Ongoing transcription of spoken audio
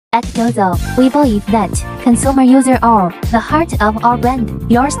At TOZO, we believe that consumer users are the heart of our brand.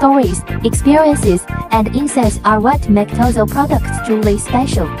 Your stories, experiences, and insights are what make TOZO products truly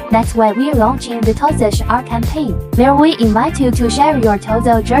special. That's why we're launching the TOZO Share campaign, where we invite you to share your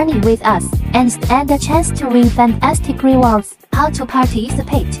TOZO journey with us and stand a chance to win fantastic rewards. How to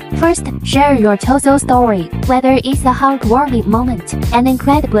participate? First, share your TOZO story, whether it's a heartwarming moment, an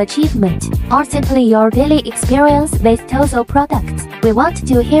incredible achievement, or simply your daily experience with TOZO products. We want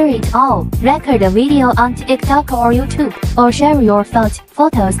to hear it all. Record a video on TikTok or YouTube, or share your thoughts,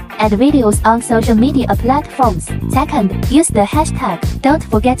 photos, and videos on social media platforms. Second, use the hashtag. Don't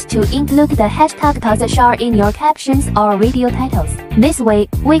forget to include the hashtag TOZOShare in your captions or video titles. This way,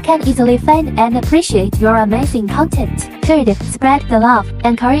 we can easily find and appreciate your amazing content. Third, spread the love.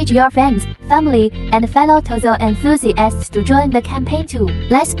 Encourage your friends, family, and fellow TOZO enthusiasts to join the campaign too.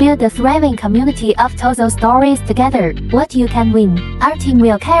 Let's build a thriving community of TOZO stories together. What you can win. Our team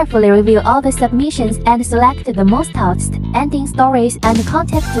will carefully review all the submissions and select the most outstanding stories and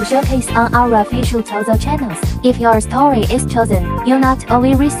content to showcase on our official TOZO channels. If your story is chosen, you'll not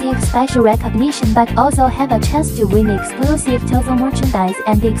only receive special recognition but also have a chance to win exclusive TOZO merchandise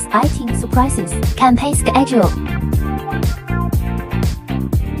and exciting surprises. Campaign schedule.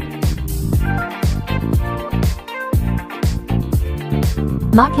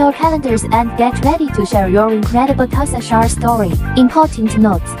 Mark your calendars and get ready to share your incredible TOZO Share story. Important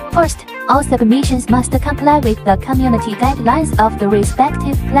notes. First, all submissions must comply with the community guidelines of the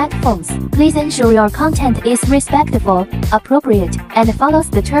respective platforms. Please ensure your content is respectful, appropriate, and follows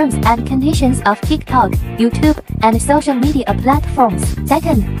the terms and conditions of TikTok, YouTube, and social media platforms.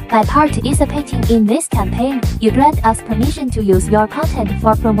 Second, by participating in this campaign, you grant us permission to use your content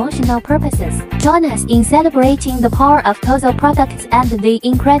for promotional purposes. Join us in celebrating the power of TOZO products and the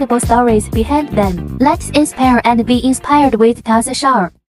incredible stories behind them. Let's inspire and be inspired with TOZO Share.